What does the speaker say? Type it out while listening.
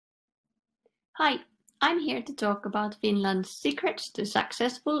Hi, I'm here to talk about Finland's secrets to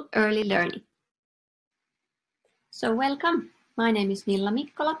successful early learning. So welcome, my name is Milla.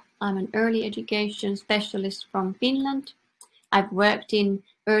 I'm an early education specialist from Finland. I've worked in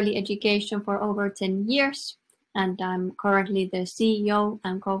early education for over 10 years and I'm currently the CEO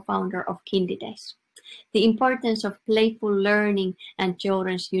and co-founder of Kindiedays. The importance of playful learning and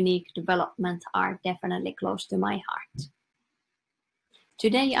children's unique development are definitely close to my heart.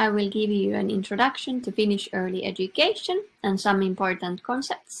 Today I will give you an introduction to Finnish early education and some important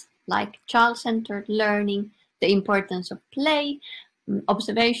concepts like child-centered learning, the importance of play,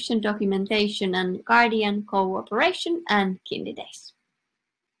 observation, documentation and guardian cooperation, and Kindiedays.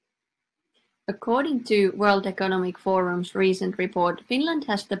 According to World Economic Forum's recent report, Finland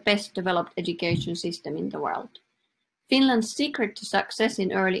has the best developed education system in the world. Finland's secret to success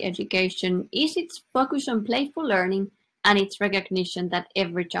in early education is its focus on playful learning and its recognition that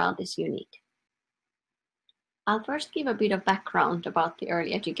every child is unique. I'll first give a bit of background about the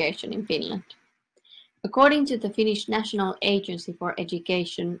early education in Finland. According to the Finnish National Agency for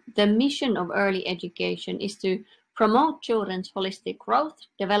Education, the mission of early education is to promote children's holistic growth,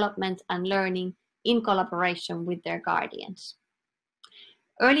 development and learning in collaboration with their guardians.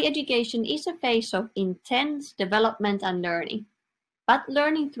 Early education is a phase of intense development and learning, but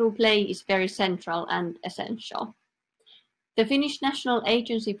learning through play is very central and essential. The Finnish National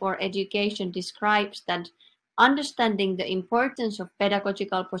Agency for Education describes that understanding the importance of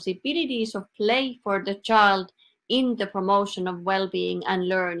pedagogical possibilities of play for the child in the promotion of well-being and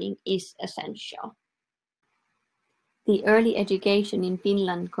learning is essential. The early education in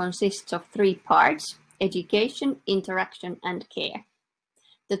Finland consists of three parts: education, interaction, and care.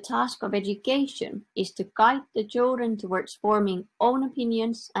 The task of education is to guide the children towards forming own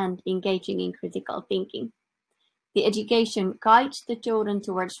opinions and engaging in critical thinking. The education guides the children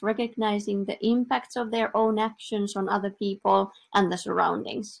towards recognizing the impacts of their own actions on other people and the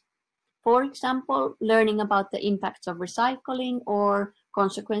surroundings. For example, learning about the impacts of recycling or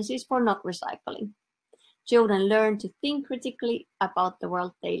consequences for not recycling. Children learn to think critically about the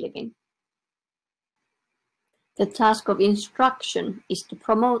world they live in. The task of instruction is to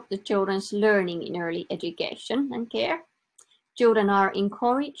promote the children's learning in early education and care. Children are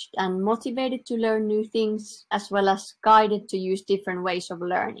encouraged and motivated to learn new things, as well as guided to use different ways of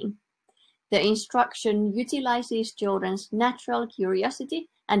learning. The instruction utilizes children's natural curiosity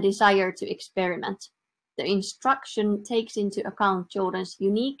and desire to experiment. The instruction takes into account children's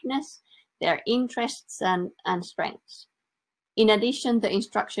uniqueness, their interests and strengths. In addition, the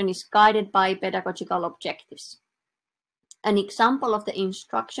instruction is guided by pedagogical objectives. An example of the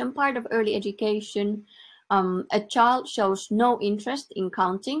instruction part of early education: a child shows no interest in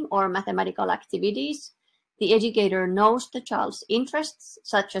counting or mathematical activities. The educator knows the child's interests,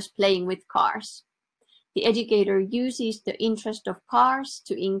 such as playing with cars. The educator uses the interest of cars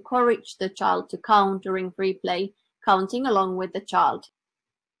to encourage the child to count during free play, counting along with the child.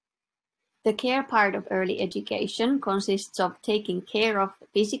 The care part of early education consists of taking care of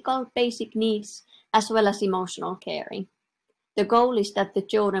physical basic needs as well as emotional caring. The goal is that the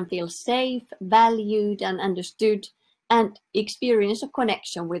children feel safe, valued and understood and experience a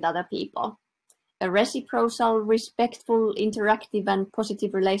connection with other people. A reciprocal, respectful, interactive and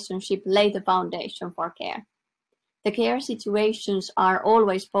positive relationship lay the foundation for care. The care situations are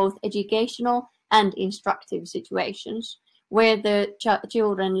always both educational and instructive situations, where the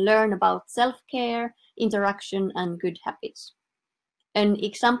children learn about self-care, interaction and good habits. An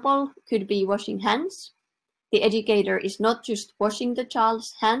example could be washing hands. The educator is not just washing the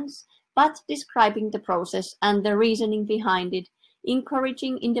child's hands, but describing the process and the reasoning behind it,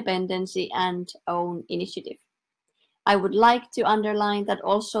 encouraging independence and own initiative. I would like to underline that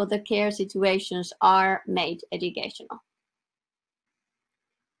also the care situations are made educational.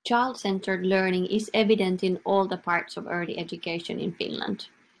 Child-centered learning is evident in all the parts of early education in Finland.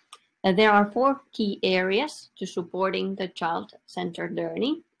 There are four key areas to supporting the child-centered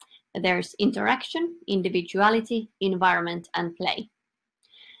learning. There's interaction, individuality, environment, and play.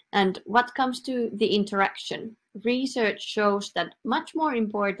 And what comes to the interaction, research shows that much more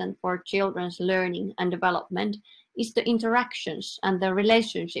important for children's learning and development is the interactions and the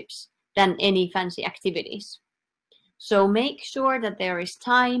relationships than any fancy activities. So make sure that there is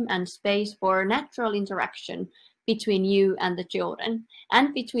time and space for natural interaction between you and the children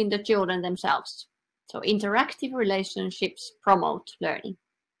and between the children themselves. So interactive relationships promote learning.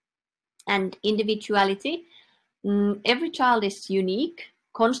 And individuality. Every child is unique,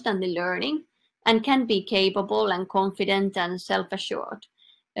 constantly learning, and can be capable and confident and self-assured.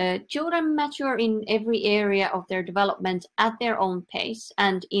 Children mature in every area of their development at their own pace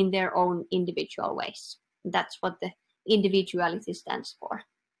and in their own individual ways. That's what the individuality stands for.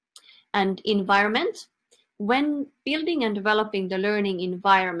 And environment. When building and developing the learning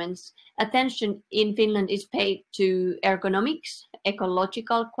environments, attention in Finland is paid to ergonomics,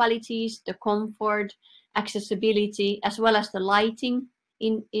 ecological qualities, the comfort, accessibility, as well as the lighting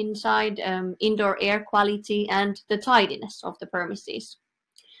inside, indoor air quality, and the tidiness of the premises.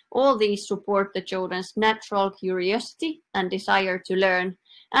 All these support the children's natural curiosity and desire to learn,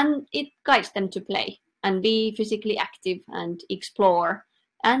 and it guides them to play and be physically active and explore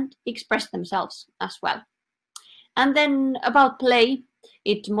and express themselves as well. And then about play,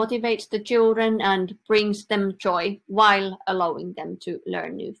 it motivates the children and brings them joy while allowing them to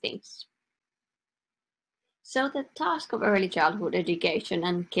learn new things. So the task of early childhood education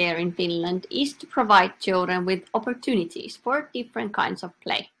and care in Finland is to provide children with opportunities for different kinds of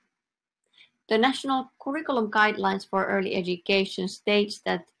play. The National Curriculum Guidelines for Early Education states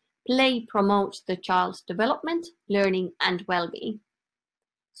that play promotes the child's development, learning, and well-being.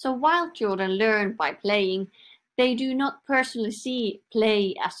 So while children learn by playing, they do not personally see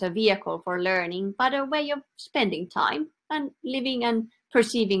play as a vehicle for learning, but a way of spending time and living and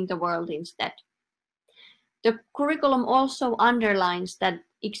perceiving the world instead. The curriculum also underlines that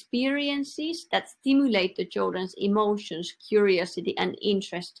experiences that stimulate the children's emotions, curiosity, and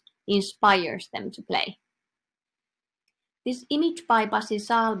interest inspires them to play. This image by Pasi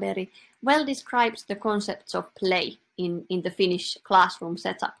Salberi well describes the concepts of play in the Finnish classroom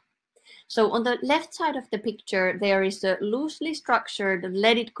setup. So on the left side of the picture, there is a loosely structured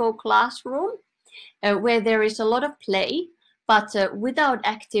Let It Go classroom where there is a lot of play, but without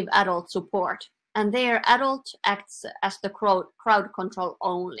active adult support. And there, adult acts as the crowd control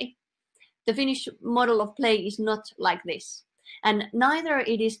only. The Finnish model of play is not like this. And neither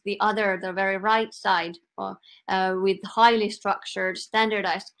it is the very right side, with highly structured,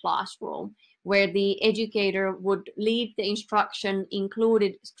 standardized classroom, where the educator would lead the instruction,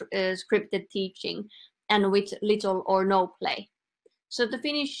 included scripted teaching, and with little or no play. So the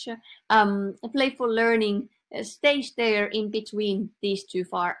Finnish playful learning stays there in between these two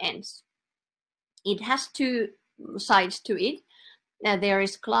far ends. It has two sides to it. There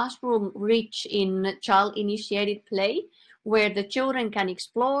is classroom rich in child-initiated play, where the children can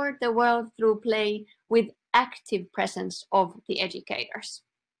explore the world through play with active presence of the educators.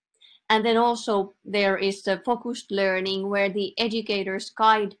 And then also there is the focused learning, where the educators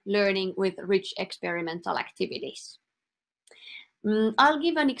guide learning with rich experimental activities. I'll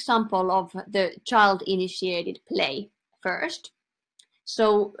give an example of the child-initiated play first.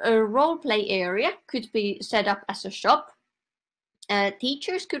 So a role play area could be set up as a shop.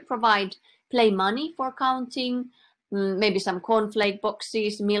 Teachers could provide play money for counting, maybe some cornflake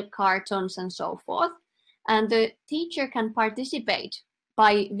boxes, milk cartons, and so forth. And the teacher can participate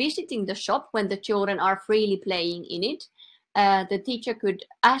by visiting the shop when the children are freely playing in it. The teacher could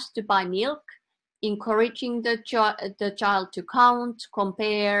ask to buy milk, encouraging the child to count,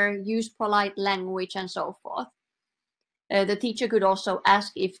 compare, use polite language, and so forth. The teacher could also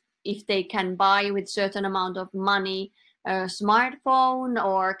ask if they can buy with certain amount of money a smartphone,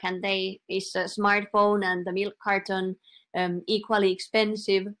 or is a smartphone and the milk carton equally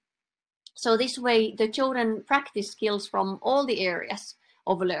expensive. So this way the children practice skills from all the areas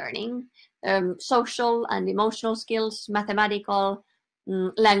of learning, social and emotional skills, mathematical,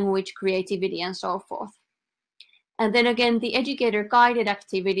 language, creativity, and so forth. And then again, the educator guided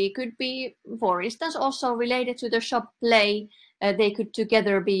activity could be, for instance, also related to the shop play. They could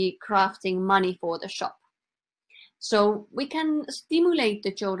together be crafting money for the shop. So we can stimulate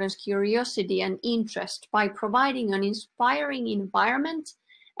the children's curiosity and interest by providing an inspiring environment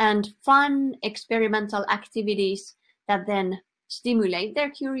and fun experimental activities that then stimulate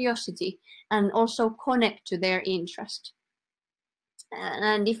their curiosity and also connect to their interest.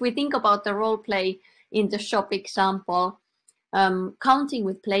 And if we think about the role play in the shop example, counting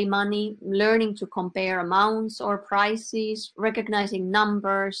with play money, learning to compare amounts or prices, recognizing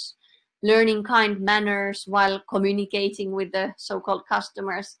numbers, learning kind manners while communicating with the so-called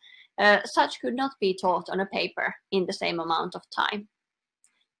customers, such could not be taught on a paper in the same amount of time.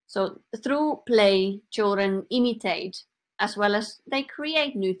 So through play, children imitate as well as they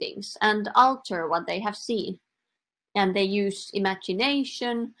create new things and alter what they have seen. And they use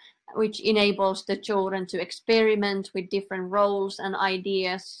imagination, which enables the children to experiment with different roles and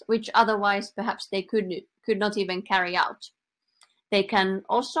ideas, which otherwise perhaps they could not even carry out. They can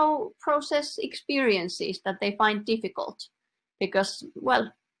also process experiences that they find difficult because,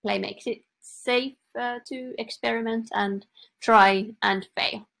 well, play makes it safe to experiment and try and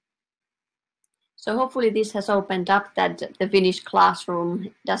fail. So hopefully this has opened up that the Finnish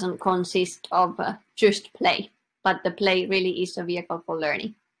classroom doesn't consist of just play, but the play really is a vehicle for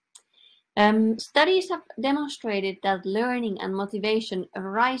learning. Studies have demonstrated that learning and motivation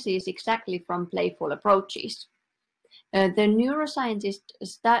arises exactly from playful approaches. The neuroscientist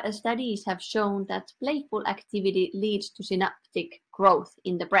studies have shown that playful activity leads to synaptic growth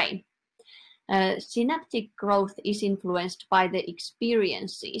in the brain. Synaptic growth is influenced by the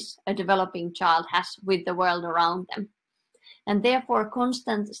experiences a developing child has with the world around them. And therefore,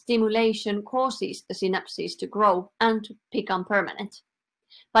 constant stimulation causes the synapses to grow and to become permanent.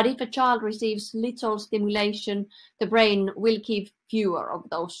 But if a child receives little stimulation, the brain will keep fewer of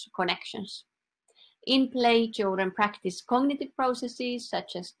those connections. In play, children practice cognitive processes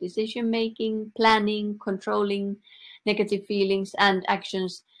such as decision-making, planning, controlling negative feelings and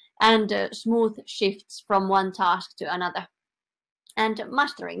actions, and smooth shifts from one task to another. And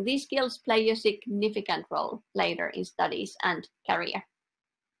mastering these skills play a significant role later in studies and career.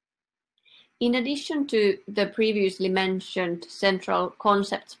 In addition to the previously mentioned central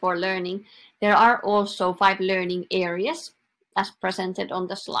concepts for learning, there are also 5 learning areas, as presented on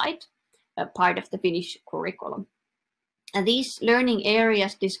the slide, a part of the Finnish curriculum. And these learning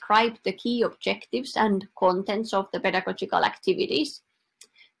areas describe the key objectives and contents of the pedagogical activities.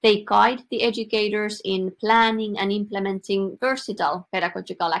 They guide the educators in planning and implementing versatile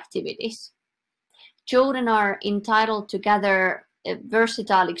pedagogical activities. Children are entitled to gather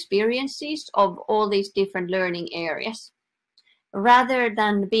versatile experiences of all these different learning areas. Rather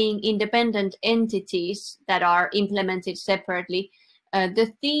than being independent entities that are implemented separately,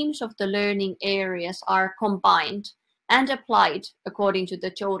 the themes of the learning areas are combined and applied according to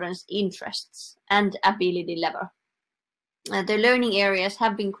the children's interests and ability level. The learning areas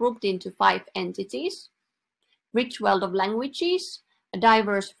have been grouped into 5 entities: rich world of languages,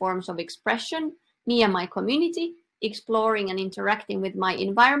 diverse forms of expression, me and my community, exploring and interacting with my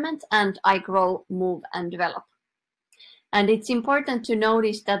environment, and I grow, move, and develop. And it's important to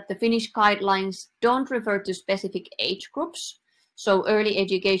notice that the Finnish guidelines don't refer to specific age groups. So early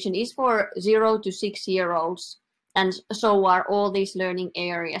education is for 0 to 6-year-olds, and so are all these learning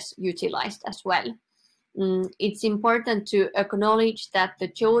areas utilized as well. It's important to acknowledge that the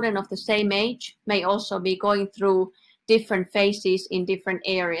children of the same age may also be going through different phases in different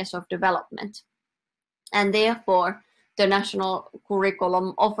areas of development. And therefore, the national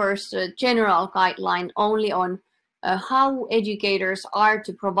curriculum offers a general guideline only on how educators are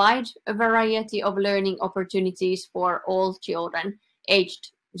to provide a variety of learning opportunities for all children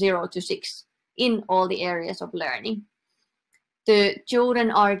aged 0 to 6 in all the areas of learning. The children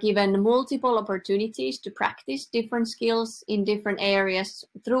are given multiple opportunities to practice different skills in different areas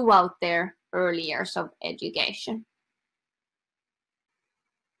throughout their early years of education.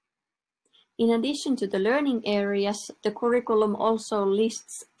 In addition to the learning areas, the curriculum also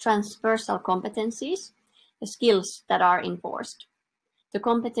lists transversal competencies, the skills that are enforced. The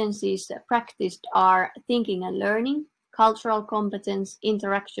competencies practiced are thinking and learning, cultural competence,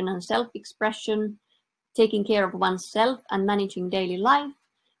 interaction and self-expression, taking care of oneself and managing daily life,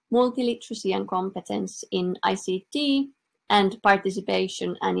 multiliteracy and competence in ICT, and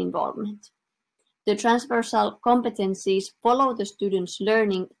participation and involvement. The transversal competencies follow the students'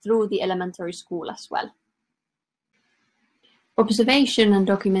 learning through the elementary school as well. Observation and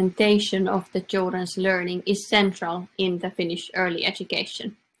documentation of the children's learning is central in the Finnish early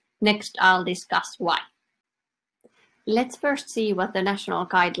education. Next, I'll discuss why. Let's first see what the national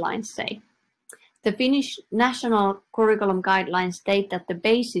guidelines say. The Finnish National Curriculum Guidelines state that the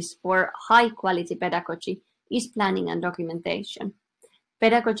basis for high-quality pedagogy is planning and documentation.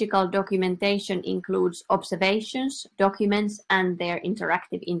 Pedagogical documentation includes observations, documents, and their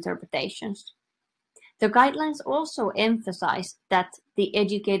interactive interpretations. The guidelines also emphasize that the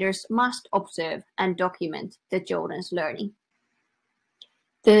educators must observe and document the children's learning.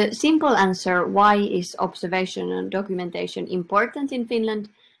 The simple answer why is observation and documentation important in Finland,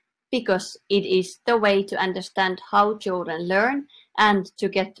 because it is the way to understand how children learn and to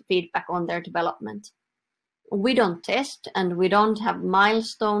get feedback on their development. We don't test and we don't have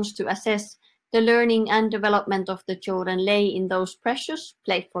milestones to assess. The learning and development of the children lay in those precious,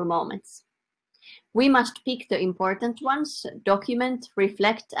 playful moments. We must pick the important ones, document,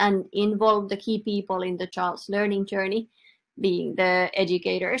 reflect, and involve the key people in the child's learning journey, being the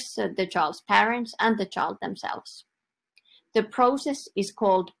educators, the child's parents, and the child themselves. The process is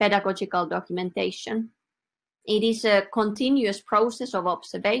called pedagogical documentation. It is a continuous process of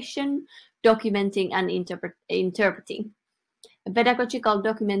observation, documenting, and interpreting. Pedagogical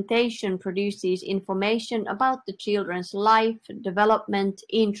documentation produces information about the children's life, development,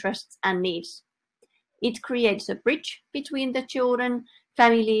 interests, and needs. It creates a bridge between the children,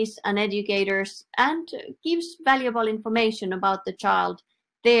 families, and educators, and gives valuable information about the child,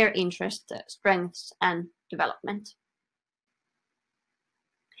 their interests, strengths, and development.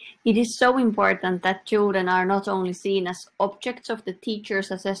 It is so important that children are not only seen as objects of the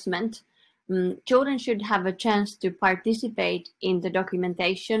teacher's assessment. Children should have a chance to participate in the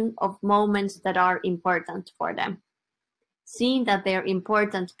documentation of moments that are important for them. Seeing that their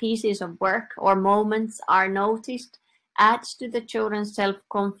important pieces of work or moments are noticed adds to the children's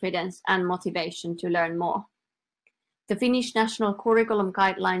self-confidence and motivation to learn more. The Finnish National Curriculum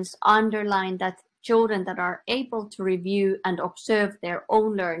Guidelines underline that children that are able to review and observe their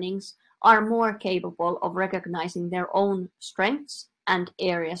own learnings are more capable of recognizing their own strengths and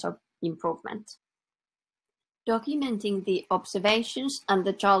areas of improvement. Documenting the observations and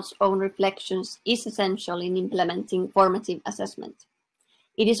the child's own reflections is essential in implementing formative assessment.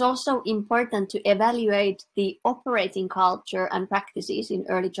 It is also important to evaluate the operating culture and practices in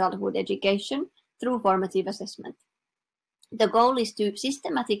early childhood education through formative assessment. The goal is to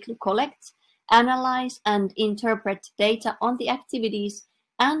systematically collect, analyze, and interpret data on the activities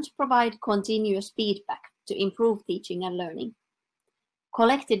and provide continuous feedback to improve teaching and learning.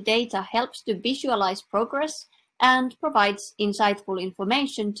 Collected data helps to visualize progress and provides insightful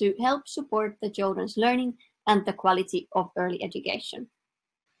information to help support the children's learning and the quality of early education.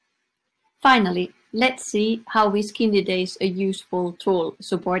 Finally, let's see how is Kindiedays a useful tool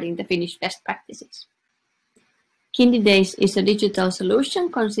supporting the Finnish best practices. Kindiedays is a digital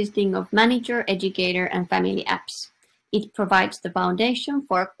solution consisting of manager, educator, and family apps. It provides the foundation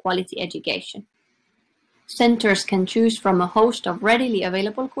for quality education. Centers can choose from a host of readily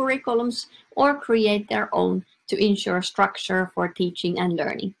available curriculums or create their own to ensure structure for teaching and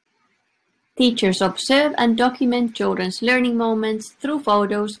learning. Teachers observe and document children's learning moments through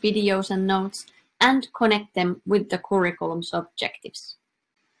photos, videos, and notes, and connect them with the curriculum's objectives.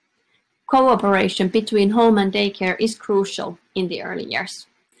 Cooperation between home and daycare is crucial in the early years.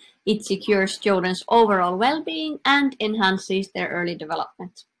 It secures children's overall well-being and enhances their early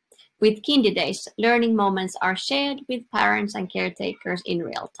development. With Kindiedays, learning moments are shared with parents and caretakers in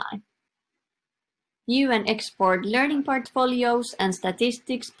real time. View and export learning portfolios and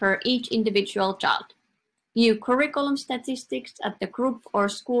statistics per each individual child. View curriculum statistics at the group or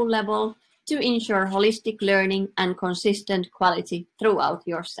school level to ensure holistic learning and consistent quality throughout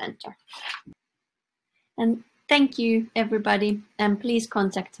your center. And thank you, everybody, and please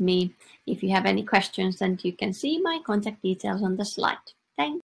contact me if you have any questions, and you can see my contact details on the slide.